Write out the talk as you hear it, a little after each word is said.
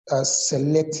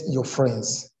select your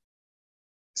friends.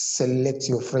 Select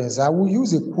your friends. I will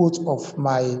use a quote of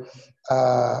my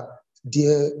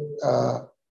dear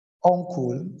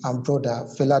uncle and brother,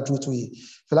 Fela Dutoye.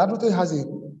 Fela Dutoye has a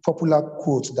popular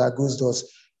quote that goes thus: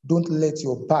 "Don't let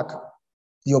your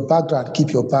background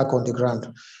keep your back on the ground."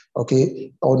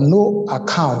 Okay, on no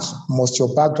account must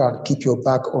your background keep your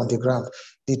back on the ground.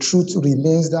 The truth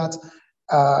remains that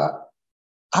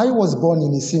I was born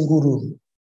in a single room.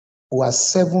 We were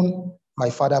 7, my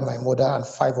father, my mother, and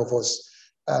 5 of us.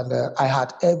 And I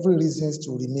had every reason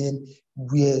to remain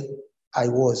where I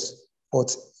was.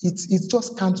 But it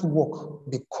just can't work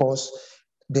because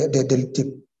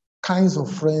the kinds of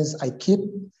friends I keep,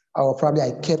 or probably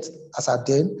I kept as a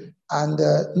then, and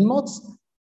not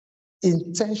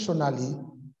intentionally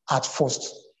at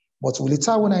first. But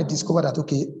later when I discovered that,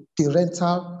 okay,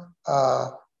 parental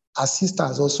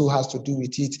assistance also has to do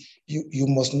with it.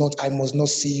 I must not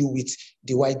see you with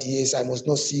the YDS. I must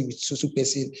not see you with so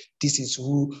person. This is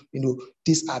who,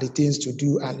 these are the things to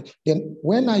do. And then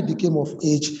when I became of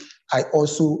age, I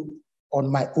also, on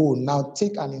my own, now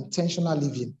take an intentional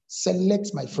living,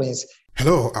 select my friends.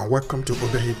 Hello and welcome to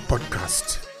Obehi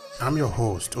Podcast. I'm your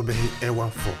host, Obehi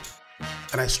A14,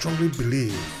 and I strongly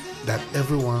believe that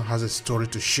everyone has a story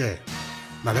to share.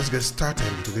 Now let's get started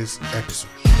into this episode.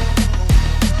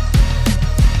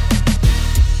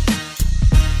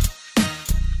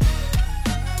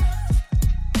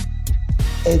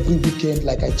 Every weekend,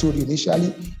 like I told you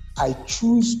initially, I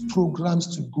choose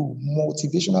programs to go,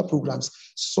 motivational programs,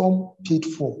 some paid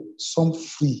for, some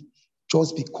free,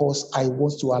 just because I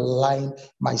want to align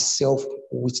myself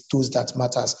with those that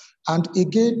matters. And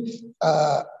again,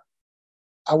 I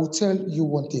will tell you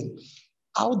one thing.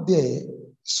 Out there,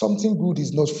 something good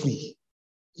is not free.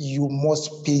 You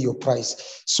must pay your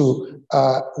price. So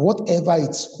whatever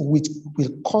it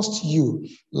will cost you,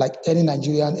 like any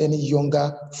Nigerian, any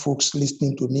younger folks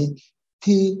listening to me,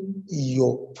 pay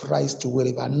your price to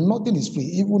wherever. Nothing is free.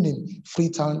 Even in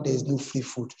Freetown, there is no free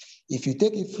food. If you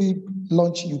take a free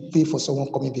lunch, you pay for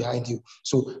someone coming behind you.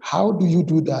 So how do you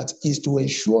do that? Is to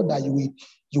ensure that you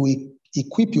will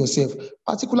equip yourself,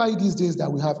 particularly these days that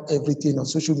we have everything on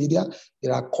social media.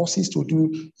 There are courses to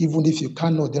do, even if you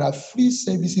cannot. There are free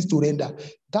services to render.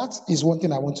 That is one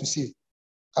thing I want to say,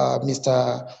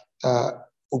 Mr.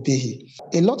 Obehi.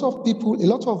 A lot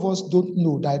of us don't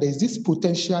know that there's this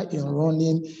potential in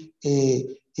running a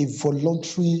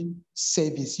voluntary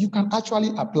service. You can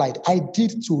actually apply it. I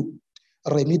did to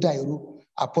Remi Dairo,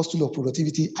 Apostle of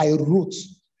Productivity. I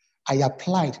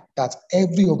applied that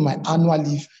every of my annual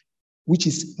leave, which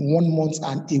is 1 month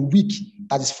and a week,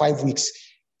 that is 5 weeks,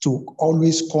 to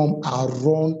always come and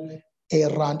run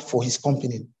errand for his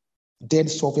company, then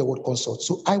Software World Consult.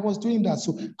 So I was doing that.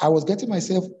 So I was getting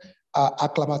myself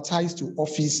acclimatized to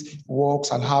office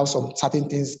works and how some certain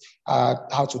things,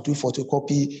 how to do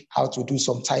photocopy, how to do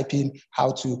some typing,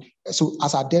 so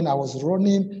as I was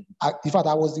running, in fact,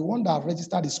 I was the one that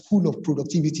registered the School of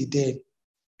Productivity then.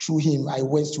 Through him, I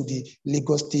went to the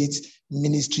Lagos State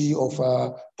Ministry of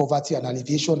Poverty and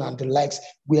Alleviation and the likes,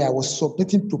 where I was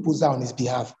submitting proposal on his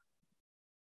behalf.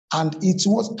 And it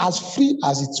was as free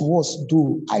as it was,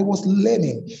 though I was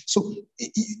learning. So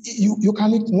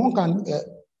one can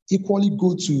equally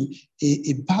go to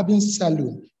a barbing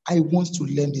salon. I want to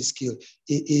learn this skill.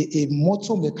 A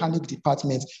motor mechanic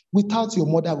department, without your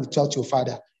mother, without your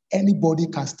father, anybody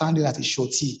can stand there as a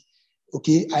shorty.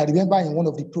 Okay, I remember in one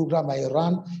of the programs I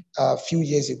ran a few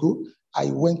years ago, I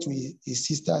went to his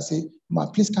sister and said, "Ma,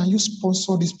 please, can you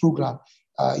sponsor this program?"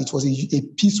 It was a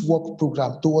peace work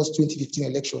program towards 2015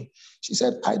 election. She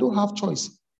said, "I don't have choice."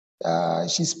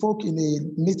 She spoke in a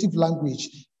native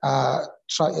language. I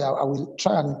will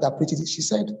try and interpret it. She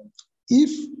said, "If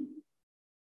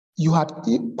you had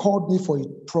called me for a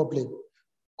problem,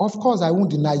 of course, I won't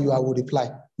deny you, I will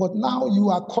reply. But now you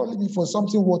are calling me for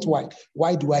something worthwhile.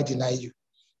 Why do I deny you?"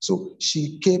 So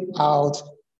she came out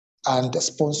and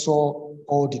sponsored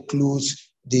all the clothes,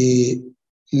 the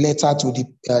letter to the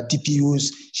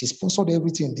DPUs. She sponsored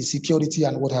everything, the security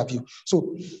and what have you.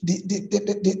 So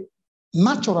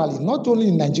naturally, not only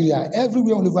in Nigeria,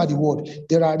 everywhere all over the world,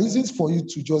 there are reasons for you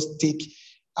to just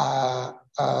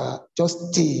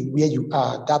just stay where you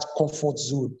are, that comfort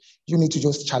zone. You need to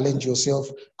just challenge yourself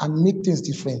and make things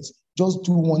different. Just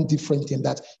do one different thing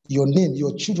that your name,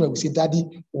 your children will say,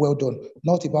 "Daddy, well done."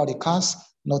 Not about the cars,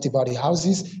 not about the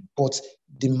houses, but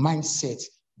the mindset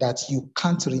that you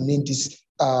can't remain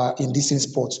in this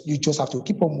spot. You just have to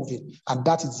keep on moving. And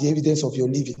that is the evidence of your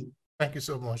living. Thank you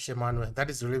so much, Emmanuel. That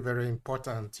is really very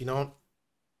important.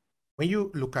 When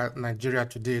you look at Nigeria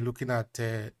today, looking at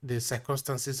the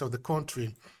circumstances of the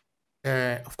country,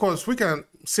 Of course, we can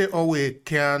say all we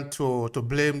can to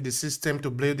blame the system, to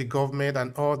blame the government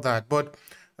and all that, but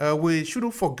we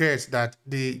shouldn't forget that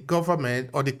the government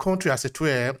or the country as it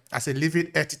were, as a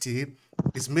living entity,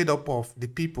 is made up of the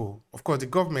people. Of course, the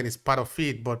government is part of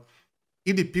it, but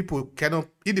if the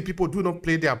people do not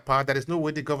play their part, there is no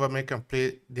way the government can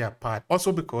play their part.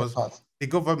 Also because the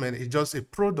government is just a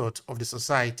product of the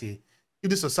society.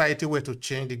 If the society were to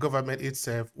change, the government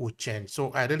itself would change.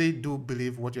 So I really do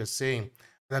believe what you're saying.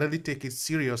 I really take it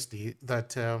seriously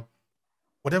that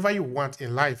whatever you want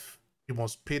in life, you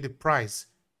must pay the price.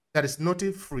 That is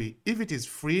nothing free. If it is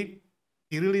free,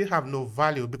 it really have no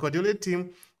value, because the only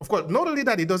thing, of course, not only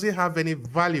that it doesn't have any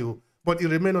value, but it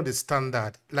remains on the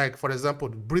standard. Like, for example,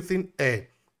 breathing air.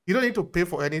 You don't need to pay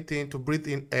for anything to breathe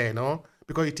in air, no?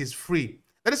 Because it is free.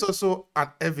 That is also an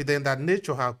evidence that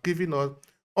nature has given us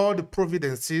all the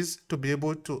providences to be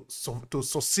able to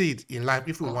succeed in life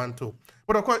if we want to.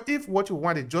 But of course, if what you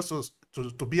want is just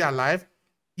to be alive,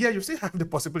 yeah, you still have the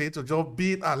possibility to just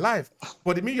be alive.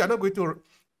 But it means you are not going to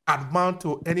amount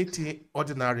to anything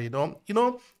ordinary, You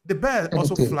know, the bird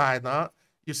also fly now.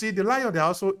 You see, the lion, they're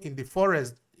also in the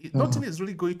forest. Nothing is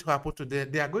really going to happen to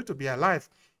them. They are going to be alive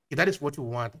if that is what you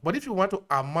want. But if you want to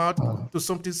amount to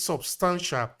something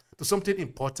substantial, to something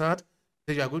important,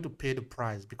 then you are going to pay the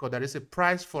price, because there is a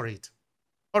price for it.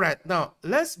 All right, now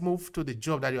let's move to the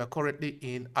job that you are currently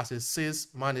in as a sales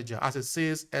manager, as a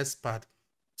sales expert.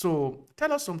 So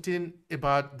tell us something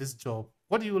about this job.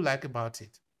 What do you like about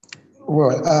it?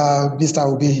 Well, Mr.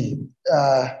 Obehi,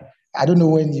 I don't know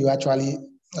when you actually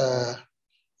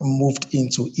moved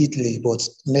into Italy, but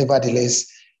nevertheless,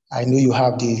 I know you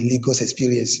have the Lagos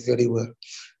experience very well.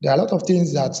 There are a lot of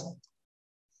things that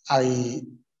I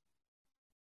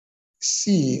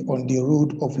see on the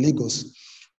road of Lagos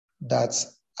that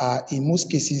are in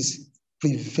most cases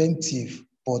preventive,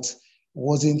 but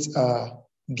wasn't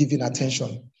given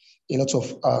attention. A lot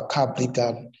of car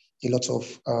breakdown, a lot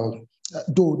of,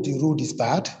 though the road is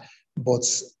bad, but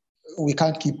we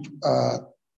can't keep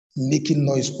making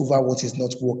noise over what is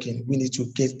not working. We need to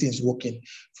get things working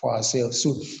for ourselves.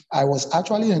 So I was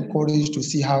actually encouraged to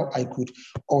see how I could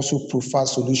also provide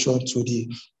solution to the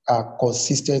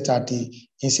consistent and the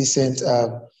incessant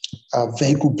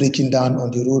vehicle breaking down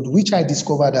on the road, which I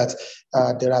discovered that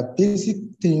there are basic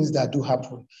things that do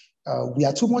happen. We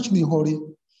are too much in a hurry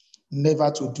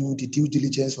never to do the due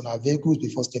diligence on our vehicles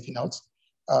before stepping out.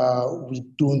 We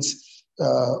don't.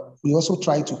 We also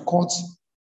try to cut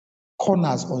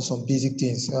corners on some basic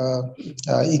things.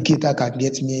 Ikeda can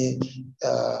get me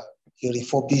a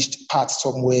refurbished part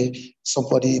somewhere,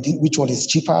 somebody, which one is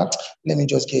cheaper? Let me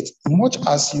just get. Much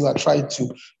as you are trying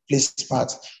to play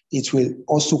smart, it will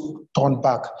also turn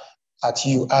back at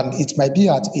you. And it might be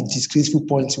at a disgraceful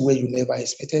point where you never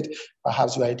expected.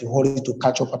 Perhaps you are in a hurry to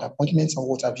catch up on appointments or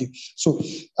what have you. So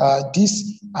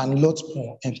this and lots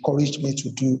more encouraged me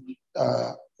to do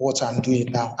what I'm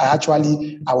doing now. I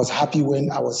was happy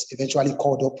when I was eventually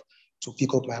called up to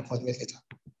pick up my appointment letter.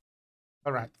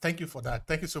 All right. Thank you for that.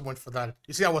 Thank you so much for that.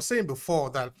 You see, I was saying before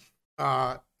that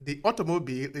the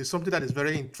automobile is something that is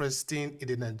very interesting in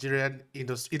the Nigerian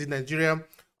industry, in the Nigerian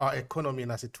economy,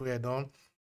 as it were done.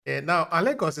 And now,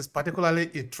 Lagos is particularly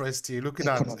interesting, looking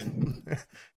at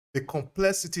the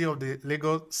complexity of the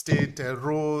Lagos state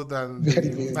road and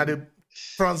the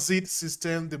transit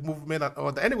system, the movement and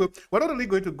all that. Anyway, we're not really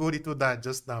going to go into that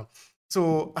just now.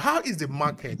 So how is the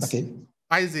market? Okay.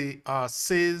 How is the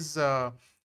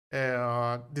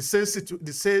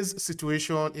sales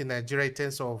situation in Nigeria in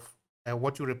terms of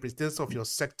what you represent of your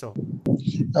sector?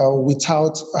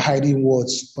 Without hiding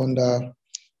words on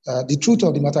the truth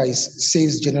of the matter is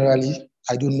sales generally,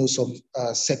 I don't know, some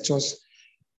sectors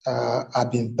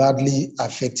have been badly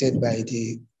affected by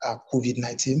the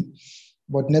COVID-19.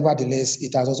 But nevertheless,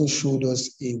 it has also showed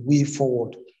us a way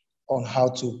forward on how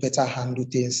to better handle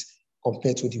things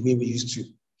compared to the way we used to.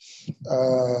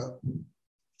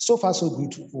 So far, so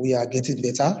good. We are getting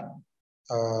better.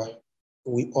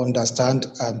 We understand,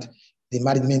 and the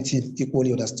management team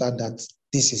equally understand that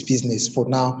this is business. For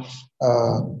now,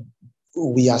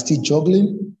 we are still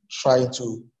juggling, trying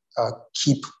to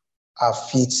keep our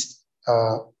feet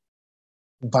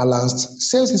balanced.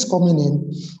 Sales is coming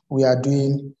in. We are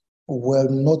doing well,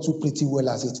 not too pretty well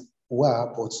as it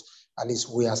were, but at least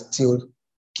we are still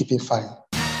keeping fine.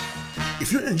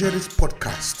 If you enjoy this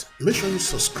podcast, make sure you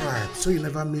subscribe so you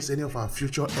never miss any of our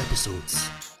future episodes.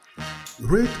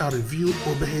 Rate and review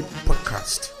Obehi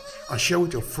Podcast and share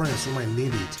with your friends who might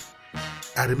need it.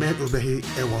 I remain Obehi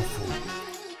Ewafo.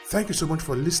 Thank you so much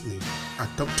for listening,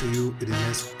 and talk to you in the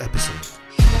next episode.